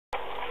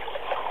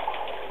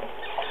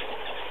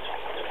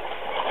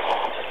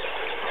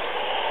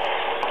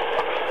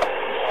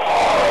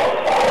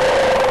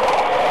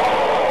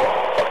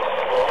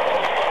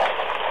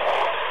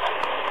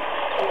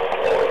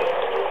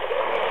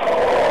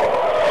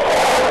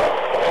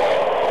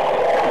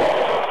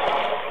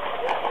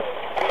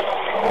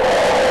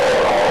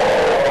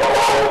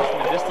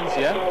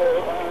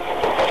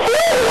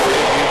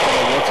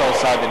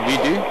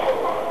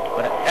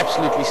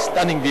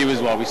stunning view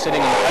as well. We're sitting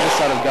on the other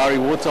side of Gowrie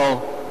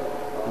Waterhole,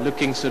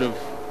 looking sort of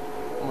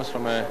almost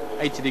from a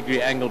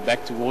 80-degree angle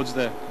back towards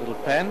the little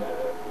pan.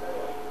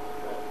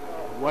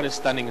 What a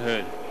stunning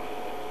herd.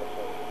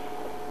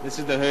 This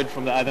is the herd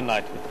from the other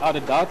night, without a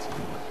doubt.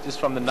 Just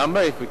from the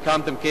number, if we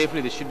count them carefully,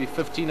 there should be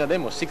 15 of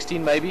them, or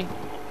 16 maybe.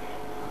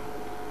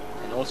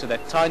 And also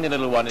that tiny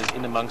little one is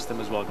in amongst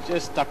them as well,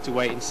 just tucked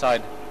away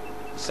inside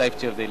the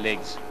safety of their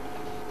legs.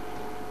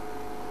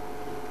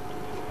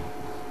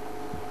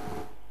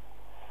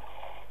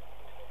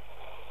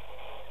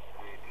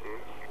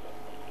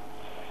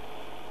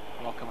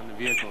 Welcome on the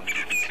vehicle. You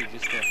can see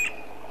just a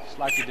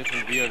slightly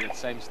different view of that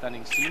same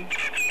stunning scene.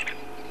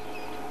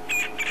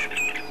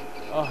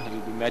 Oh, it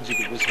will be magic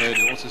if this herd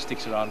also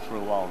sticks around for a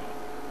while.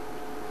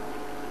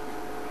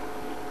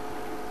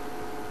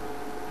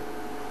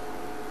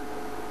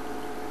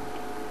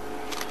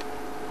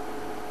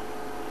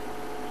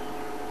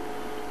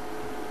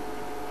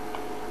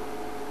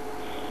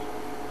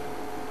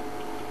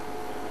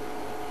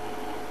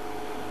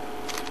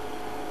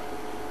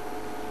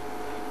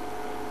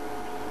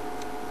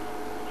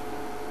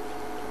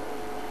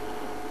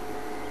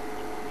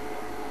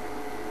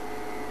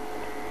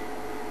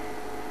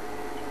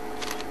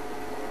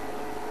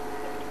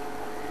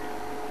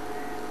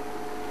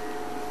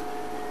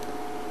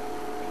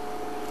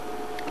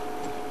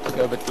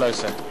 Go a bit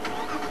closer.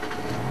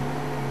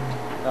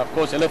 Now, of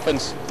course,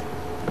 elephants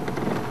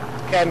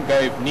can go,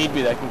 if need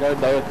be, they can go a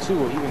day or 2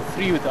 or even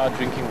 3 without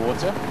drinking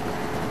water.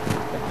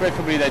 But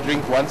preferably they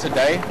drink once a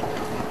day,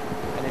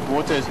 and if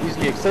water is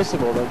easily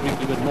accessible, they'll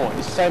drink even more.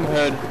 This same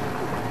herd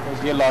was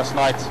here last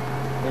night,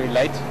 very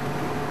late.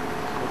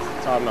 What's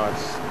the time now?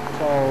 It's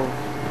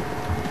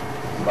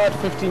 12, about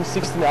 15,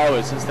 16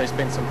 hours since they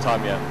spent some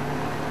time here.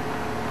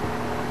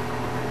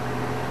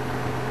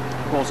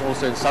 Of course,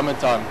 also in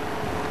summertime,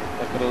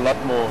 they've got a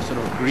lot more sort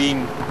of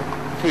green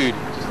food,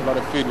 just a lot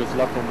of food with a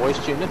lot more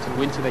moisture in it. In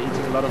winter they're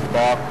eating a lot of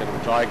bark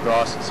and dry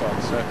grass and so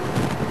on, so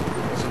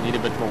they also need a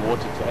bit more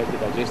water to aid the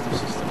digestive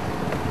system.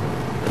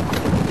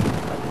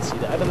 I can see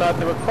the other night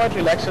they were quite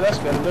relaxed with us.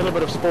 We had a little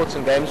bit of sports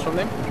and games from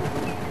them.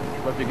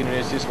 What we're going to do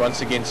is just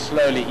once again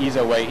slowly ease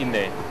our way in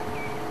there.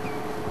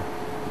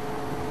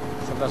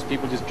 Sometimes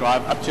people just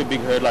drive up to a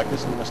big herd like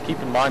this, and you must keep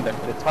in mind that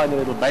with a tiny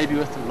little baby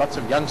with them, lots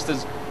of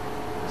youngsters,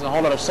 there's a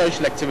whole lot of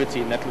social activity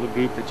in that little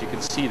group that you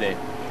can see there.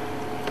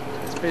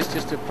 It's best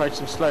just to approach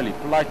them slowly,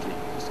 politely,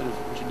 just sort of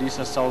introduce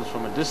ourselves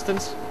from a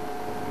distance.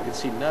 You can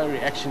see no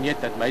reaction yet,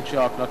 that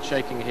matriarch not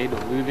shaking her head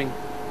or moving.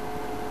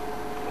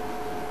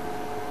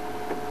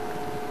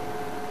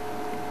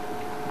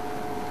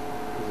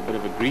 There's a bit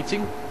of a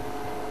greeting.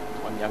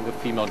 One younger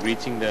female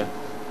greeting the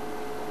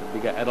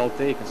bigger adult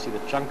there. You can see the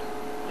trunk.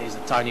 There's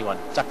the tiny one,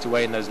 tucked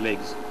away in those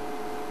legs.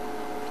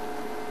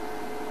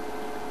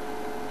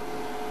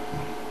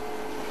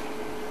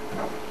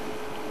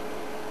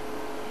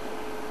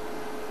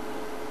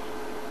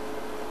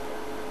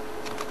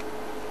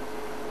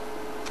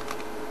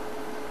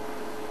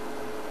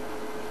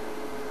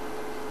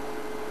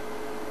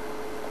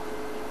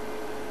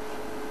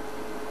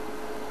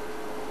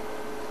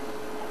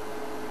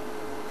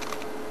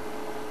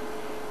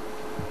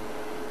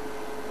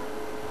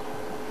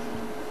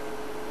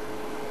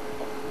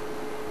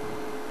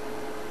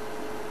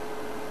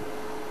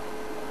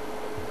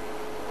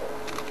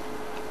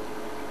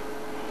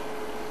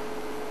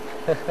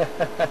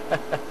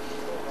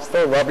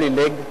 Still wobbly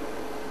leg.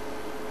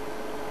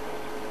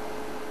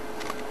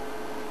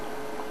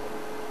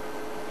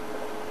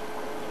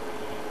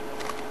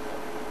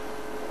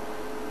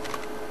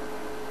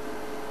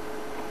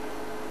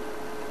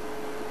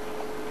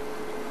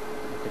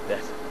 Look at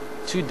that.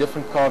 2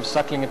 different calves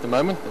suckling at the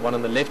moment. The one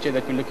on the left here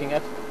that we're looking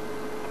at.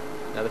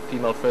 Another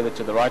female further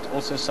to the right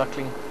also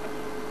suckling.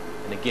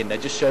 And again,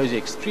 that just shows you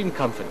extreme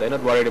comfort. They're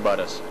not worried about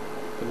us.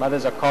 The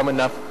mothers are calm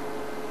enough,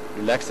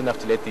 relaxed enough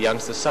to let the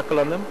youngsters suckle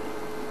on them.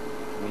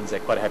 It means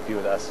they're quite happy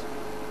with us.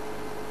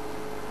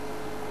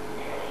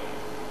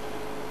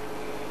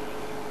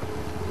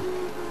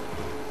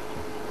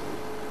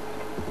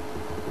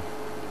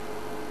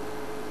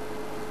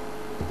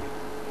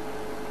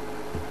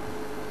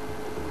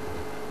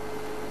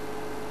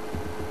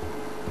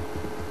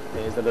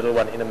 There's the little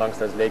one in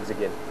amongst those legs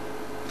again.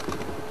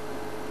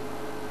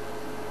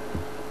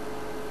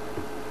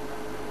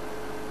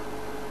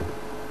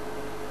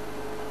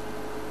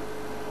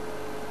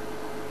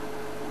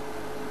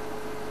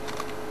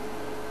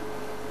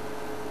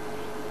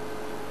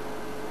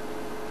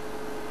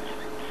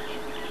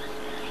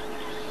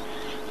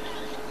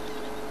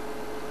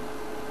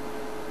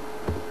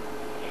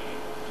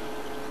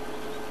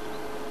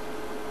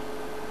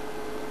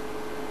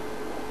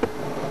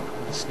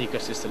 Sneak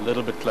us just a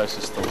little bit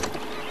closer still.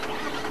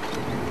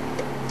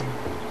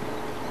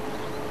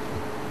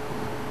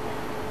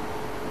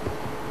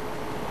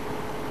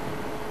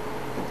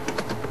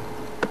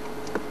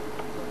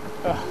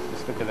 Oh,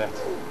 just look at that.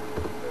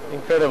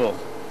 Incredible.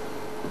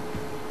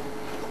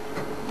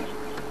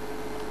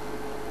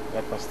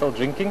 That one's still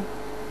drinking.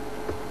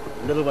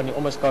 The little one you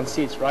almost can't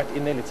see, it's right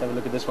in there. Let's have a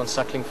look at this one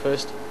suckling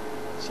first.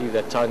 See if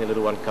that tiny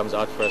little one comes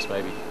out for us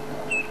maybe.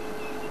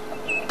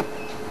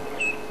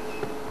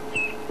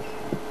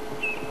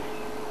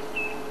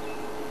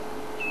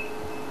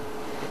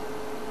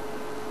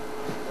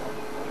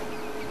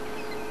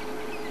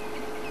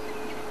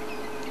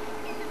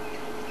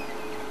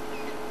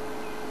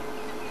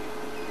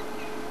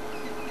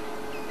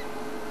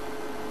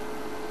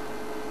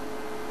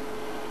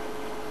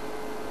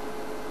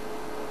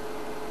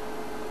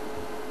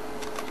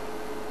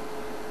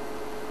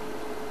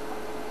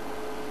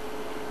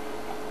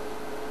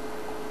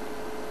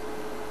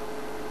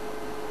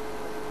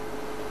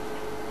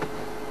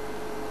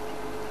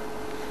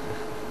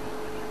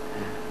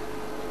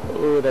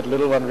 Oh, that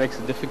little one makes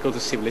it difficult to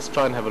see. Let's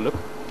try and have a look.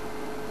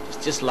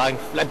 It's just lying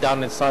flat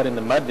down inside in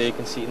the mud. There you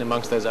can see in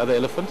amongst those other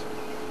elephants,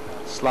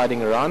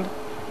 sliding around.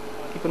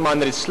 Keep in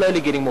mind that it's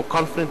slowly getting more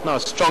confident now,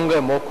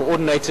 stronger, more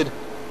coordinated.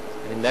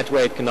 And in that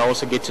way it can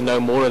also get to know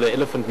more of the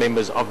elephant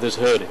members of this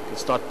herd. It can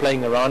start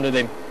playing around with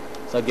them,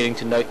 start getting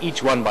to know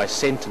each one by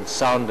scent and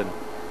sound and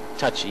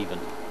touch even.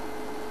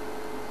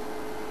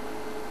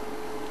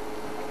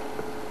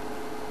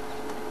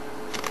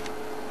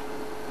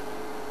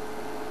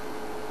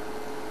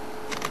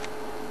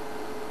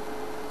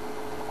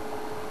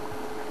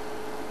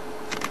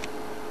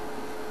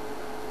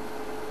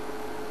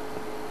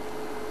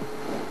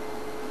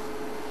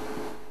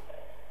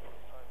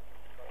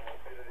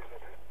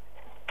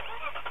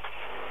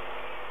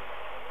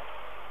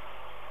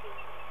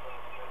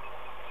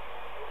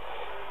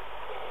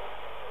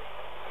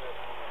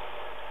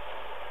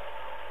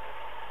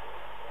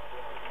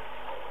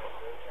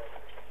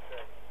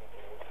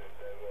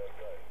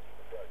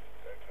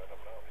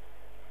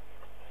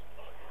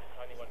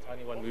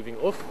 Tiny one moving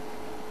off.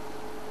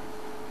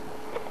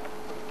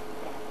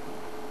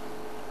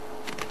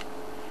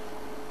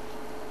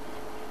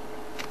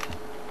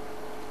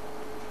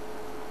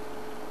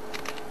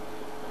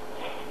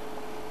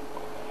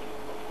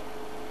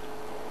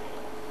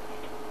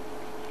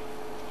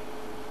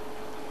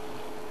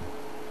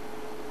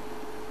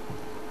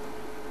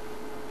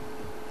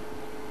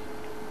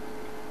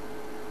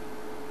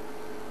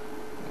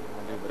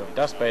 Do a bit of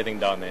dust bathing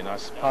down there,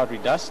 nice powdery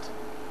dust.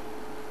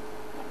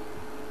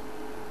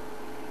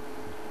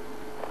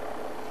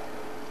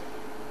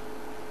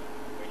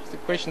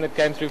 The question that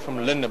came through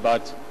from Lynn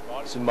about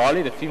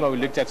Somali, the female we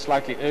looked at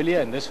slightly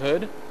earlier in this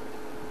herd,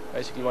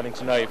 basically wanting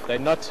to know if they're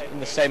not in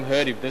the same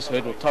herd, if this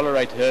herd will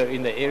tolerate her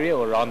in the area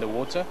or around the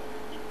water.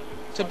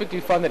 Typically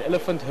find that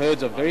elephant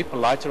herds are very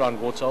polite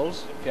around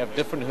waterholes. If you have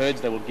different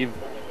herds, they will give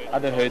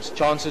other herds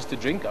chances to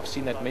drink. I've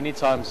seen that many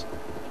times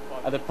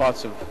other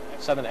parts of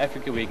southern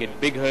Africa where you get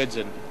big herds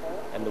and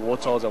the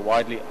waterholes are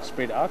widely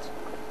spread out.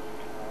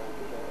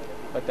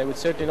 But they would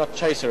certainly not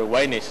chase her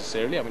away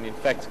necessarily. I mean, in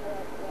fact,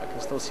 I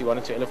can still see one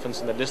or two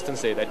elephants in the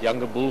distance there, that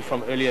younger bull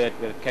from earlier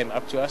that came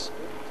up to us.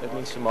 So that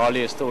means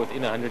Somalia is still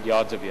within 100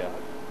 yards of here.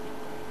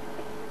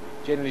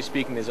 Generally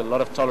speaking, there's a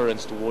lot of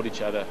tolerance toward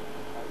each other,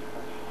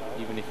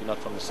 even if you're not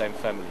from the same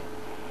family.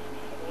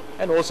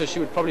 And also she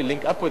would probably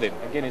link up with him.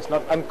 Again, it's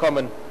not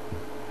uncommon,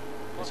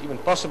 it's even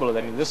possible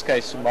that in this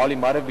case Somali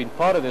might have been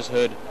part of this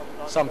herd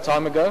some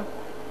time ago.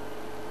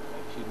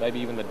 She's maybe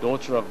even the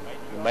daughter of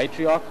the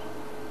matriarch,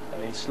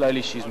 and then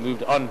slowly she's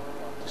moved on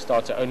to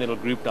start her own little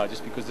group now,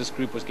 just because this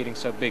group was getting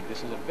so big.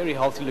 This is a very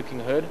healthy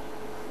looking herd.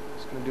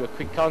 Just going to do a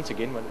quick count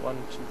again. 1, 2, 3,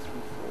 4,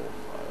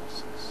 5,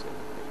 6, 7,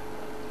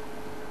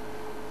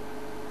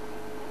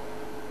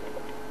 8,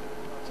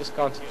 9. Just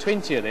counted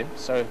 20 of them.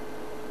 So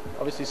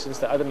obviously since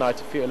the other night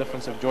a few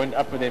elephants have joined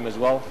up with them as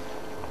well.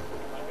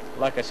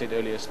 Like I said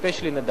earlier,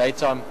 especially in the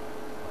daytime,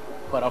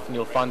 quite often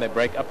you'll find they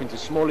break up into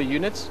smaller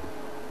units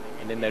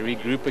and then they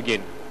regroup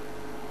again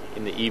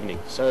in the evening.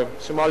 So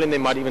Somali and they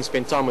might even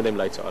spend time with them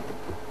later on.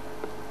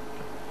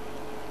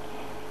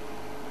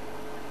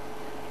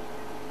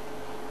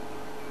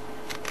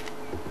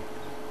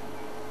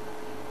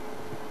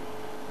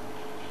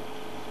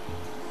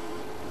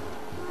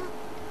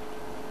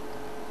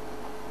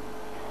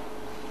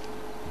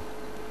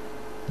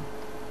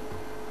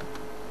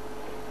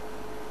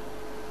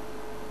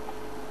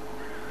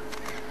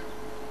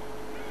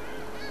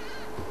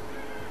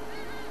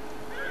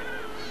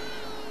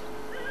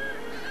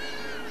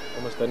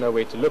 Almost don't know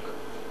where to look.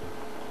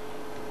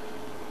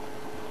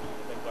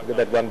 Look at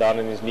that one down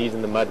on his knees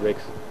in the mud,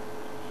 Rex.